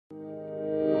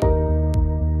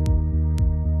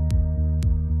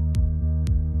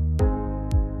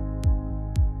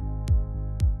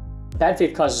Bad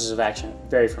faith causes of action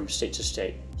vary from state to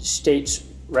state. States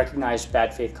recognize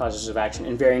bad faith causes of action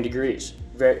in varying degrees,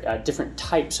 different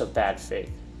types of bad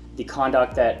faith. The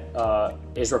conduct that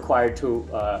is required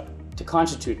to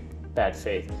constitute bad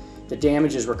faith, the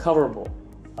damage is recoverable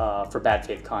for bad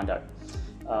faith conduct,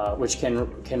 which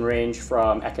can range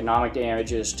from economic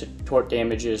damages to tort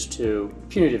damages to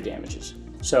punitive damages.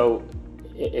 So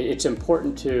it's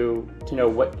important to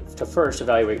first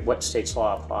evaluate what state's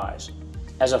law applies.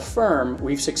 As a firm,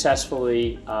 we've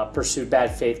successfully pursued bad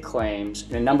faith claims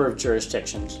in a number of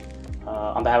jurisdictions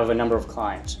on behalf of a number of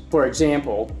clients. For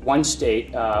example, one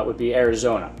state would be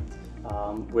Arizona,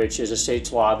 which is a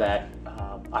state's law that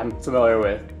I'm familiar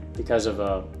with because of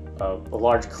a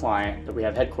large client that we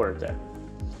have headquartered there.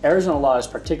 Arizona law is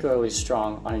particularly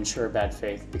strong on insurer bad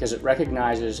faith because it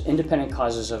recognizes independent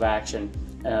causes of action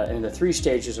in the three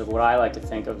stages of what I like to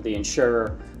think of the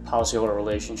insurer-policyholder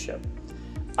relationship: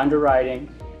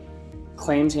 underwriting,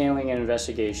 claims handling and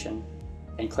investigation,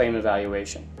 and claim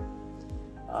evaluation.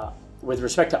 With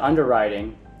respect to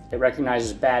underwriting, it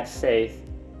recognizes bad faith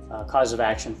cause of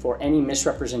action for any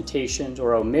misrepresentations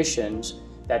or omissions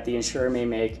that the insurer may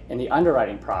make in the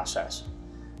underwriting process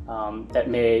that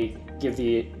may give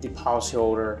the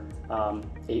policyholder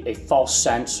a false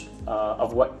sense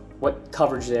of what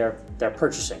coverage they're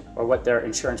purchasing or what their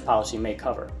insurance policy may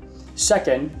cover.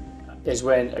 Second is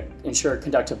when an insurer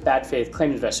conducts a bad faith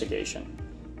claim investigation,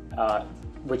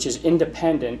 which is an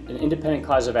independent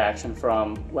cause of action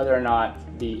from whether or not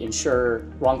the insurer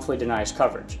wrongfully denies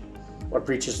coverage or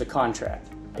breaches the contract.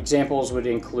 Examples would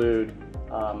include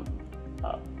a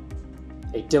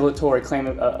dilatory claim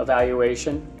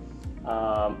evaluation,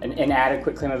 an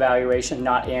inadequate claim evaluation,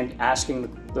 not asking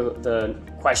the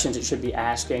questions it should be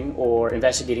asking or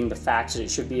investigating the facts that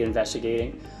it should be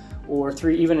investigating, or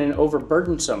three, even an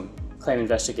overburdensome claim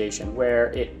investigation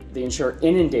where the insurer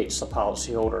inundates the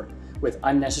policyholder with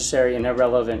unnecessary and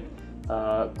irrelevant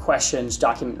questions,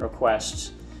 document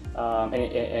requests,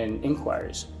 and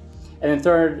inquiries. And then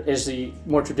third is the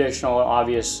more traditional and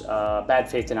obvious bad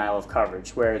faith denial of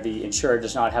coverage, where the insurer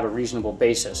does not have a reasonable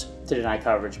basis to deny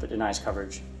coverage but denies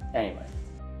coverage anyway.